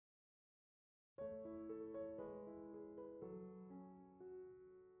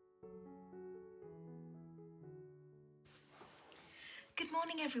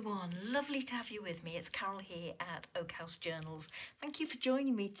morning everyone, lovely to have you with me. It's Carol here at Oak House Journals. Thank you for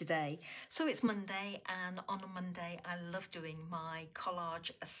joining me today. So it's Monday, and on a Monday I love doing my collage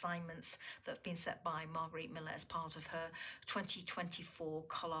assignments that have been set by Margarete Miller as part of her 2024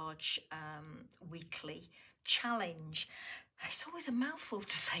 collage weekly challenge. It's always a mouthful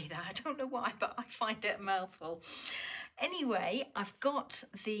to say that, I don't know why, but I find it a mouthful. Anyway, I've got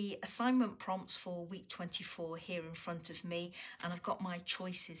the assignment prompts for week 24 here in front of me, and I've got my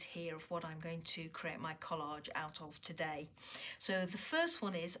choices here of what I'm going to create my collage out of today. So the first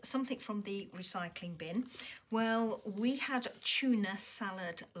one is something from the recycling bin. Well, we had tuna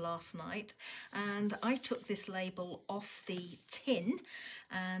salad last night, and I took this label off the tin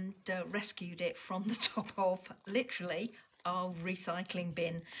and rescued it from the top of literally our recycling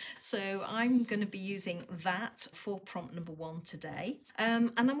bin. So I'm going to be using that for prompt number 1 today.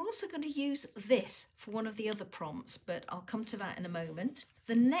 And I'm also going to use this for one of the other prompts, but I'll come to that in a moment.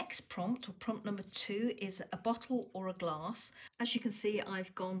 The next prompt, or prompt number 2, is a bottle or a glass. As you can see,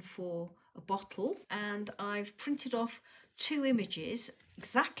 I've gone for a bottle, and I've printed off 2 images,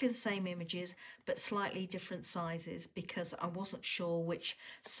 exactly the same images, but slightly different sizes, because I wasn't sure which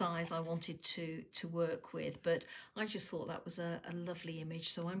size I wanted to work with, but I just thought that was a lovely image,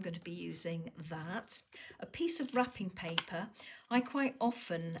 so I'm going to be using that. A piece of wrapping paper. I quite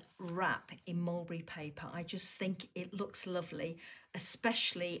often wrap in mulberry paper. I just think it looks lovely,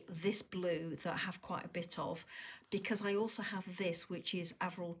 especially this blue that I have quite a bit of, because I also have this, which is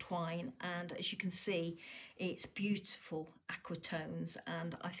Avril Twine, and as you can see, it's beautiful aquatones,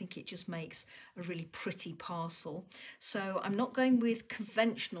 and I think it just makes a really pretty parcel. So I'm not going with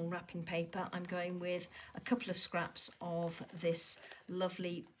conventional wrapping paper, I'm going with a couple of scraps of this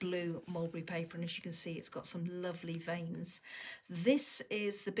lovely blue mulberry paper, and as you can see, it's got some lovely veins. This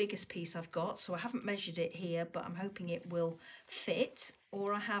is the biggest piece I've got, so I haven't measured it here, but I'm hoping it will fit,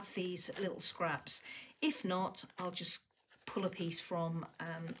 or I have these little scraps. If not, I'll just pull a piece from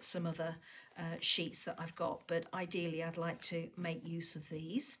some other sheets that I've got, but ideally I'd like to make use of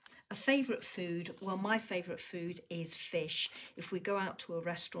these. A favourite food, well, my favourite food is fish. If we go out to a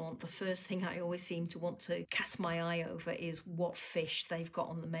restaurant, the first thing I always seem to want to cast my eye over is what fish they've got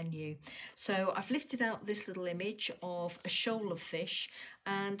on the menu. So I've lifted out this little image of a shoal of fish,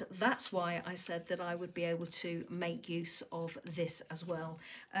 and that's why I said that I would be able to make use of this as well.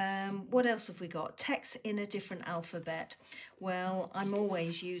 What else have we got? Text in a different alphabet. Well, I'm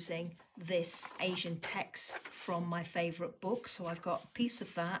always using this Asian text from my favourite book, so I've got a piece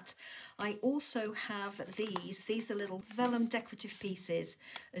of that. I also have these are little vellum decorative pieces,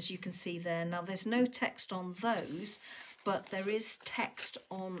 as you can see there. Now there's no text on those, but there is text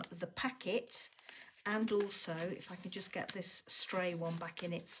on the packet, and also, if I can just get this stray one back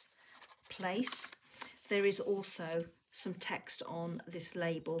in its place, there is also some text on this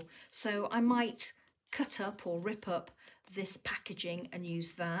label. So I might cut up or rip up this packaging and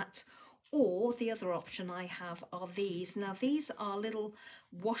use that. Or the other option I have are these. Now these are little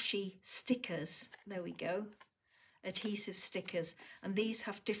washi stickers. There we go. Adhesive stickers. And these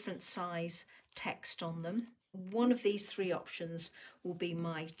have different size text on them. One of these 3 options will be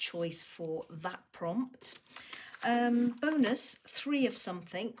my choice for that prompt. Bonus, 3 of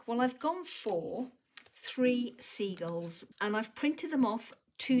something. Well, I've gone for 3 seagulls, and I've printed them off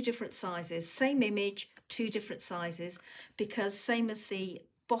 2 different sizes. Same image, 2 different sizes, because same as the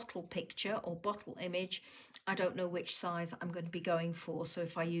bottle picture or bottle image, I don't know which size I'm going to be going for. So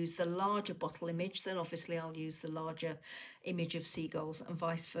if I use the larger bottle image, then obviously I'll use the larger image of seagulls, and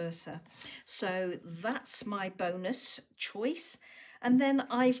vice versa. So that's my bonus choice. And then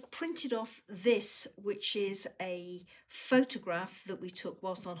I've printed off this, which is a photograph that we took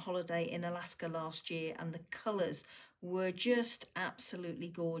whilst on holiday in Alaska last year, and the colours were just absolutely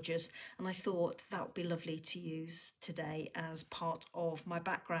gorgeous, and I thought that would be lovely to use today as part of my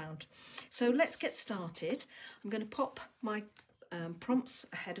background. So let's get started. I'm going to pop my prompts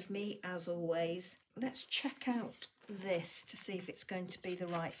ahead of me as always. Let's check out this to see if it's going to be the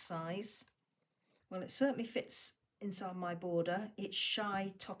right size. Well, it certainly fits inside my border. It's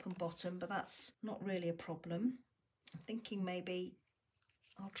shy top and bottom, but that's not really a problem. I'm thinking maybe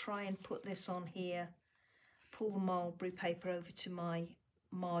I'll try and put this on here, pull the mulberry paper over to my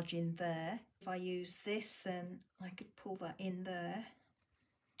margin there. If I use this, then I could pull that in there.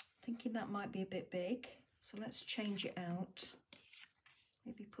 Thinking that might be a bit big, so let's change it out.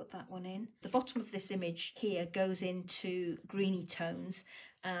 Maybe put that one in. The bottom of this image here goes into greeny tones,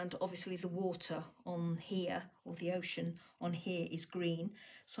 and obviously the water on here, or the ocean on here, is green.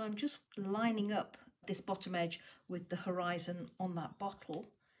 So I'm just lining up this bottom edge with the horizon on that bottle,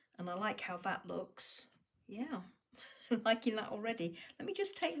 and I like how that looks. Yeah, liking that already. Let me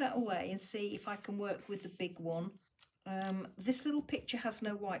just take that away and see if I can work with the big one. This little picture has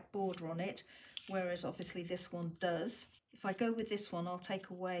no white border on it, whereas obviously this one does. If I go with this one, I'll take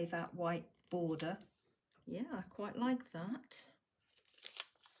away that white border. Yeah, I quite like that.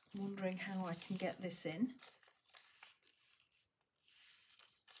 Wondering how I can get this in.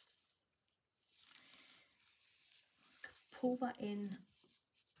 Pull that in.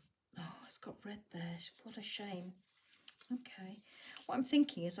 Oh, it's got red there. What a shame. Okay. What I'm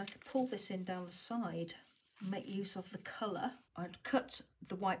thinking is I could pull this in down the side and make use of the colour. I'd cut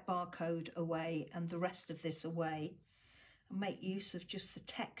the white barcode away and the rest of this away and make use of just the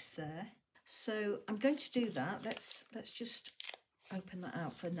text there. So I'm going to do that. Let's just open that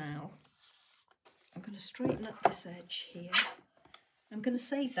out for now. I'm going to straighten up this edge here. I'm going to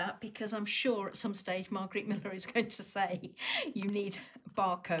save that because I'm sure at some stage Margarete Miller is going to say you need a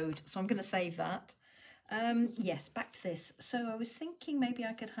barcode. So I'm going to save that. Yes, back to this. So I was thinking maybe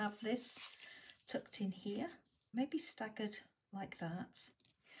I could have this tucked in here, maybe staggered like that.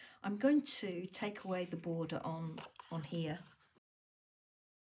 I'm going to take away the border on here.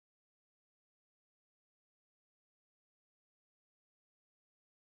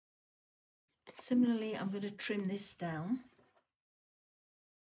 Similarly, I'm going to trim this down.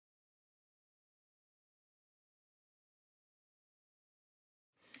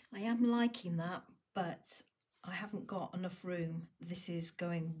 I am liking that, but I haven't got enough room. This is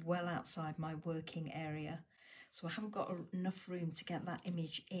going well outside my working area, so I haven't got enough room to get that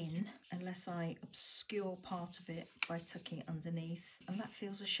image in unless I obscure part of it by tucking it underneath. And that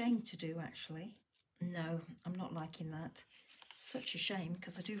feels a shame to do, actually. No, I'm not liking that. Such a shame,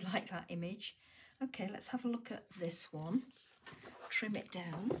 because I do like that image. Okay, let's have a look at this one. Trim it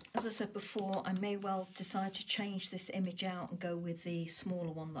down. As I said before, I may well decide to change this image out and go with the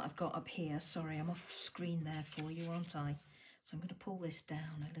smaller one that I've got up here. Sorry, I'm off screen there for you, aren't I? So I'm going to pull this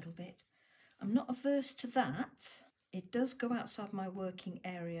down a little bit. I'm not averse to that. It does go outside my working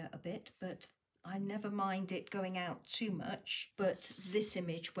area a bit, but I never mind it going out too much. But this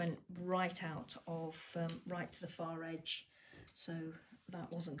image went right out of, right to the far edge, so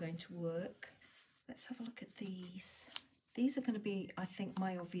that wasn't going to work. Let's have a look at these. These are going to be, I think,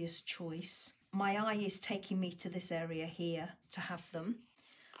 my obvious choice. My eye is taking me to this area here to have them.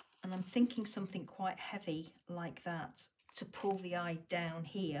 And I'm thinking something quite heavy like that to pull the eye down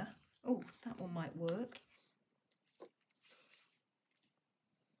here. Oh, that one might work.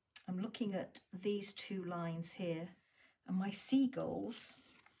 I'm looking at these two lines here. And my seagulls,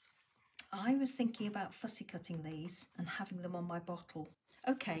 I was thinking about fussy cutting these and having them on my bottle.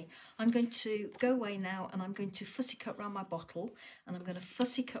 Okay, I'm going to go away now and I'm going to fussy cut round my bottle and I'm going to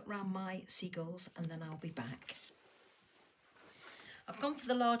fussy cut round my seagulls and then I'll be back. I've gone for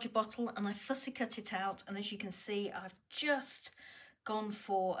the larger bottle and I fussy cut it out, and as you can see I've just gone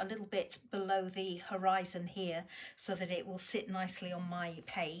for a little bit below the horizon here so that it will sit nicely on my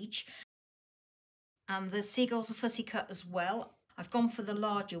page. And the seagulls are fussy cut as well. I've gone for the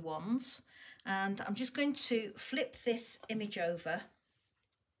larger ones and I'm just going to flip this image over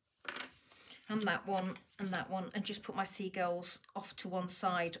and that one and just put my seagulls off to one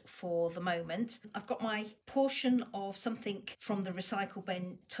side for the moment. I've got my portion of something from the recycle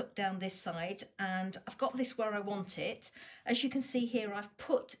bin tucked down this side and I've got this where I want it. As you can see here, I've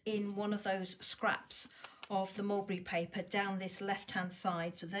put in one of those scraps of the mulberry paper down this left hand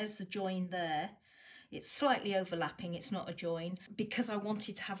side, so there's the join there. It's slightly overlapping, it's not a join, because I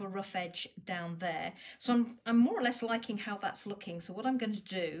wanted to have a rough edge down there. So I'm more or less liking how that's looking. So what I'm going to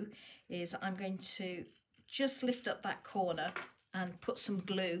do is I'm going to just lift up that corner and put some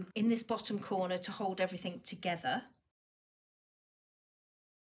glue in this bottom corner to hold everything together.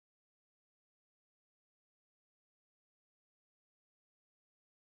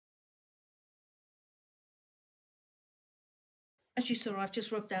 As you saw, I've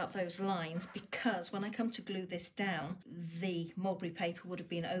just rubbed out those lines because when I come to glue this down, the mulberry paper would have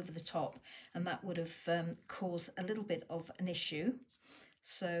been over the top and that would have caused a little bit of an issue.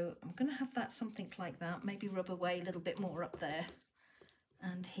 So I'm going to have that something like that, maybe rub away a little bit more up there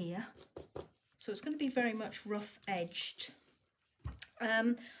and here. So it's going to be very much rough edged.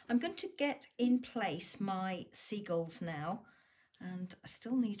 I'm going to get in place my seagulls now, and I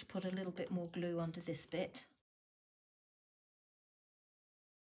still need to put a little bit more glue under this bit.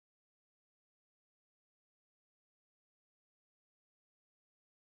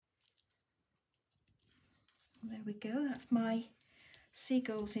 There we go, that's my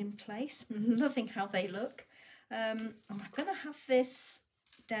seagulls in place. I'm loving how they look. I'm going to have this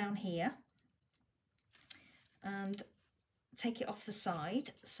down here and take it off the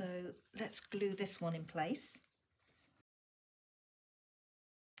side. So let's glue this one in place.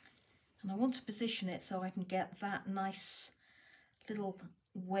 And I want to position it so I can get that nice little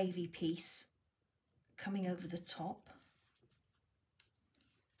wavy piece coming over the top.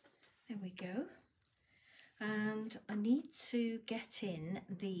 There we go. And I need to get in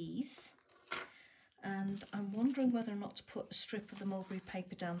these, and I'm wondering whether or not to put a strip of the mulberry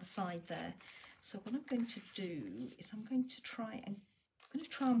paper down the side there. So what I'm going to do is I'm going to try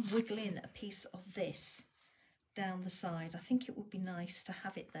and wiggle in a piece of this down the side. I think it would be nice to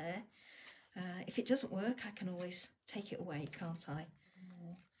have it there. If it doesn't work, I can always take it away, can't I?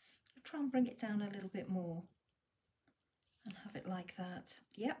 I'll try and bring it down a little bit more and have it like that.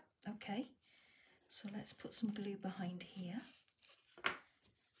 Yep, okay. So let's put some glue behind here.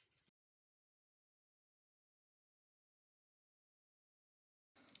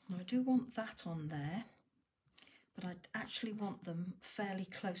 Now I do want that on there, but I actually want them fairly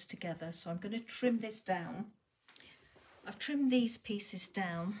close together, so I'm going to trim this down. I've trimmed these pieces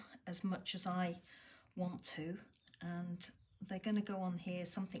down as much as I want to, and they're going to go on here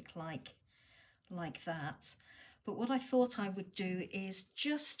something like that. But what I thought I would do is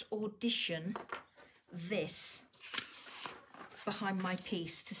just audition this behind my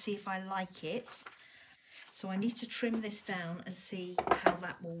piece to see if I like it. So I need to trim this down and see how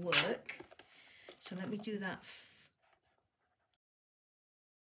that will work. So let me do that.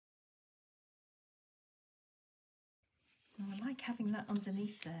 Now I like having that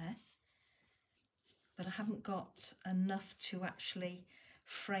underneath there, but I haven't got enough to actually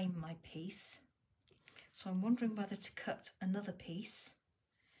frame my piece. So I'm wondering whether to cut another piece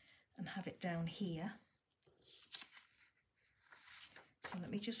and have it down here. So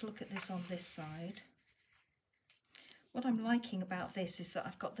let me just look at this on this side. What I'm liking about this is that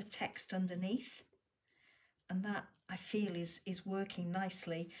I've got the text underneath, and that I feel is working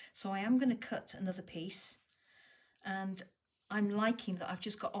nicely. So I am going to cut another piece, and I'm liking that I've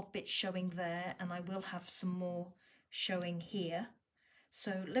just got odd bits showing there, and I will have some more showing here.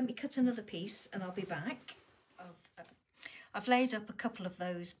 So let me cut another piece and I'll be back. I've laid up a couple of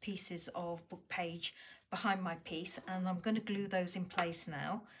those pieces of book page behind my piece, and I'm going to glue those in place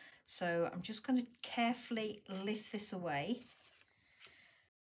now. So I'm just going to carefully lift this away.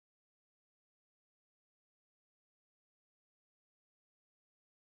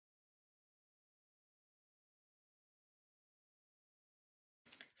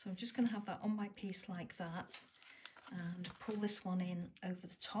 So I'm just going to have that on my piece like that, and pull this one in over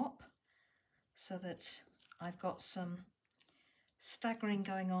the top so that I've got some staggering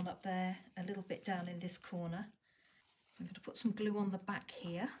going on up there, a little bit down in this corner. So I'm going to put some glue on the back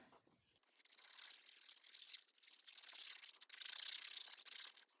here.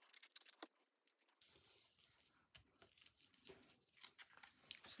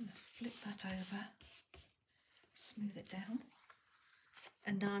 Just going to flip that over, smooth it down.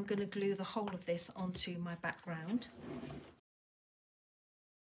 And now I'm going to glue the whole of this onto my background.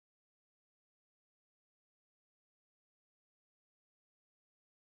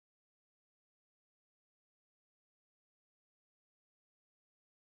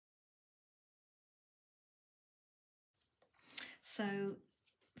 So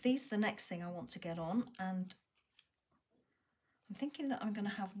these are the next thing I want to get on, and I'm thinking that I'm going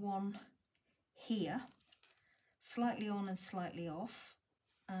to have one here, slightly on and slightly off,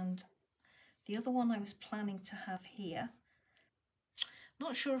 and the other one I was planning to have here.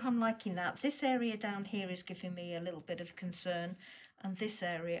 Not sure if I'm liking that. This area down here is giving me a little bit of concern, and this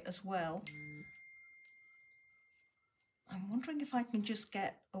area as well. I'm wondering if I can just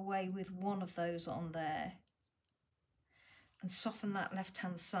get away with one of those on there and soften that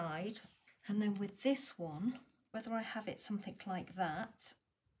left-hand side. And then with this one, whether I have it something like that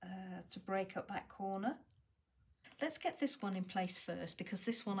to break up that corner. Let's get this one in place first, because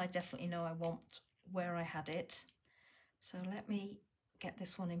this one I definitely know I want where I had it. So let me get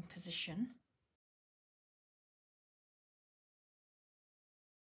this one in position.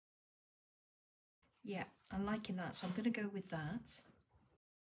 Yeah, I'm liking that, so I'm going to go with that.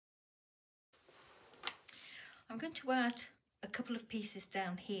 I'm going to add a couple of pieces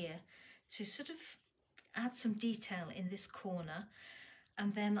down here to sort of add some detail in this corner,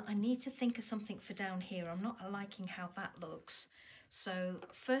 and then I need to think of something for down here. I'm not liking how that looks. So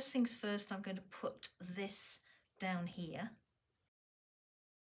first things first, I'm going to put this down here.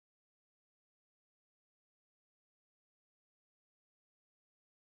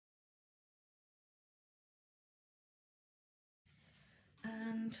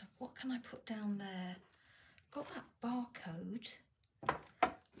 And what can I put down there? Got that barcode.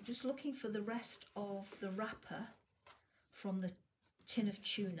 I'm just looking for the rest of the wrapper from the tin of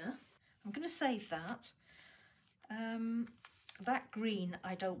tuna. I'm going to save that. That green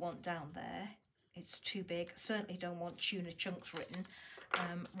I don't want down there. It's too big. Certainly don't want tuna chunks written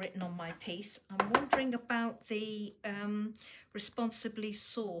on my piece. I'm wondering about the responsibly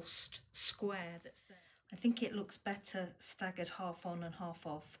sourced square that's there. I think it looks better staggered half on and half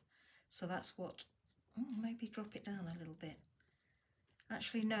off. So that's what, maybe drop it down a little bit.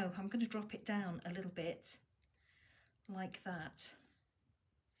 Actually, no, I'm going to drop it down a little bit like that.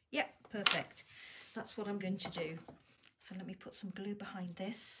 Yep, perfect. That's what I'm going to do. So let me put some glue behind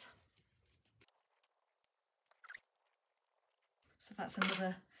this. So that's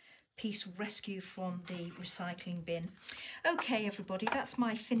another piece rescued from the recycling bin. Okay, everybody, that's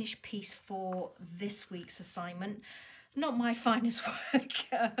my finished piece for this week's assignment. Not my finest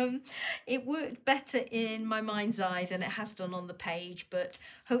work. It worked better in my mind's eye than it has done on the page, but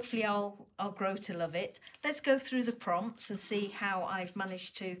hopefully I'll grow to love it. Let's go through the prompts and see how I've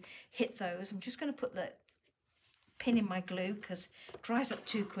managed to hit those. I'm just going to put the pin in my glue because it dries up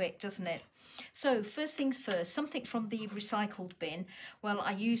too quick, doesn't it? So first things first, something from the recycled bin. Well,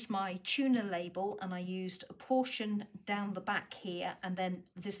 I used my tuna label and I used a portion down the back here and then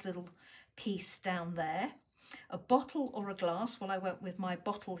this little piece down there. A bottle or a glass, well, I went with my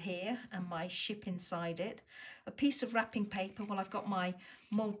bottle here and my ship inside it. A piece of wrapping paper, well, I've got my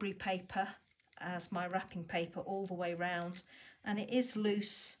mulberry paper as my wrapping paper all the way round, and it is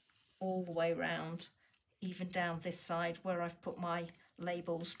loose all the way round, even down this side where I've put my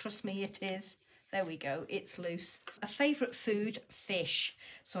labels. Trust me, it is. There we go, it's loose. A favourite food, fish.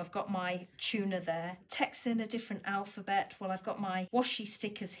 So I've got my tuna there. Text in a different alphabet. Well, I've got my washi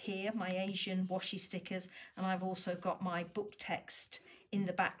stickers here, my Asian washi stickers, and I've also got my book text in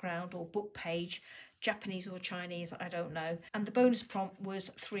the background or book page. Japanese or Chinese, I don't know. And the bonus prompt was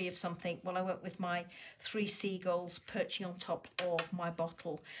 3 of something. Well, I went with my 3 seagulls perching on top of my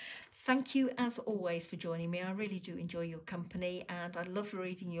bottle. Thank you as always for joining me. I really do enjoy your company and I love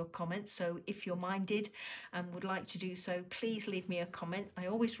reading your comments. So if you're minded and would like to do so, please leave me a comment. I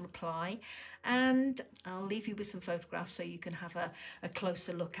always reply, and I'll leave you with some photographs so you can have a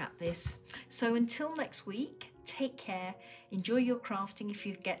closer look at this. So until next week, take care, enjoy your crafting if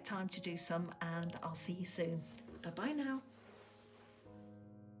you get time to do some, and I'll see you soon. Bye bye now.